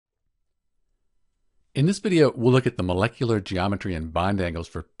In this video, we'll look at the molecular geometry and bond angles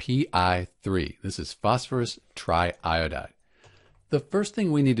for PI3. This is phosphorus triiodide. The first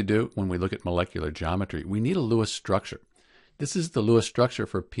thing we need to do when we look at molecular geometry, we need a Lewis structure. This is the Lewis structure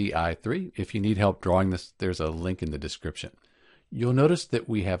for PI3. If you need help drawing this, there's a link in the description. You'll notice that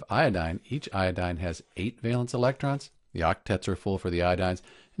we have iodine. Each iodine has 8 valence electrons. The octets are full for the iodines.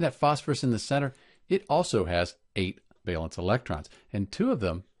 And that phosphorus in the center, it also has 8 valence electrons. And 2 of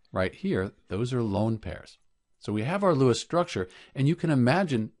them right here, those are lone pairs. So we have our Lewis structure, and you can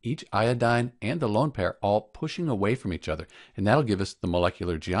imagine each iodine and the lone pair all pushing away from each other, and that'll give us the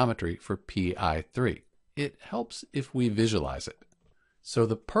molecular geometry for PI3. It helps if we visualize it. So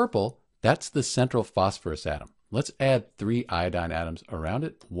the purple, that's the central phosphorus atom. Let's add 3 iodine atoms around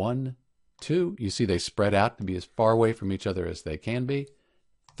it. 1, 2. You see they spread out to be as far away from each other as they can be.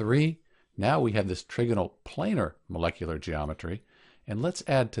 3. Now we have this trigonal planar molecular geometry. And let's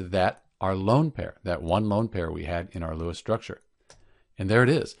add to that our lone pair, that one lone pair we had in our Lewis structure. And there it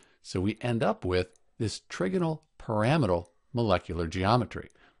is. So we end up with this trigonal pyramidal molecular geometry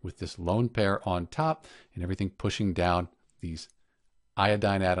with this lone pair on top and everything pushing down, these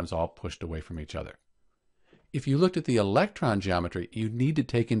iodine atoms all pushed away from each other. If you looked at the electron geometry, you'd need to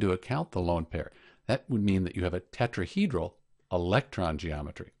take into account the lone pair. That would mean that you have a tetrahedral electron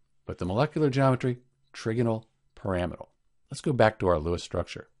geometry. But the molecular geometry, trigonal pyramidal. Let's go back to our Lewis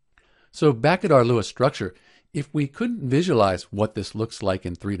structure. So back at our Lewis structure, if we couldn't visualize what this looks like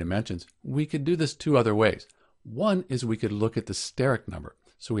in 3 dimensions, we could do this 2 other ways. One is we could look at the steric number.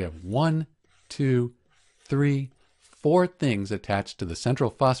 So we have 1, 2, 3, 4 things attached to the central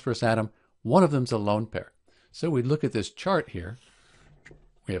phosphorus atom. One of them's a lone pair. So we look at this chart here.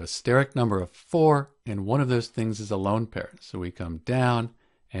 We have a steric number of 4, and one of those things is a lone pair. So we come down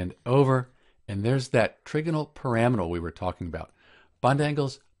and over, and there's that trigonal pyramidal we were talking about. Bond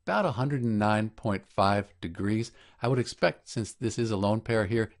angles about 109.5 degrees. I would expect, since this is a lone pair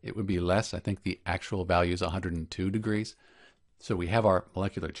here, it would be less. I think the actual value is 102 degrees. So we have our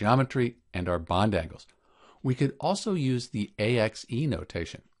molecular geometry and our bond angles. We could also use the AXE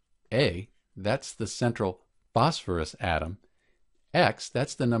notation. A, that's the central phosphorus atom. X,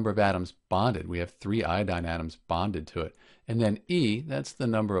 that's the number of atoms bonded. We have 3 iodine atoms bonded to it. And then E, that's the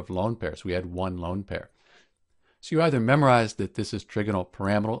number of lone pairs. We had 1 lone pair. So you either memorize that this is trigonal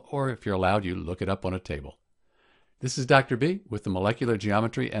pyramidal, or if you're allowed, you look it up on a table. This is Dr. B with the molecular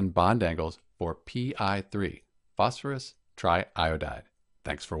geometry and bond angles for PI3, phosphorus triiodide.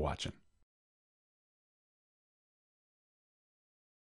 Thanks for watching.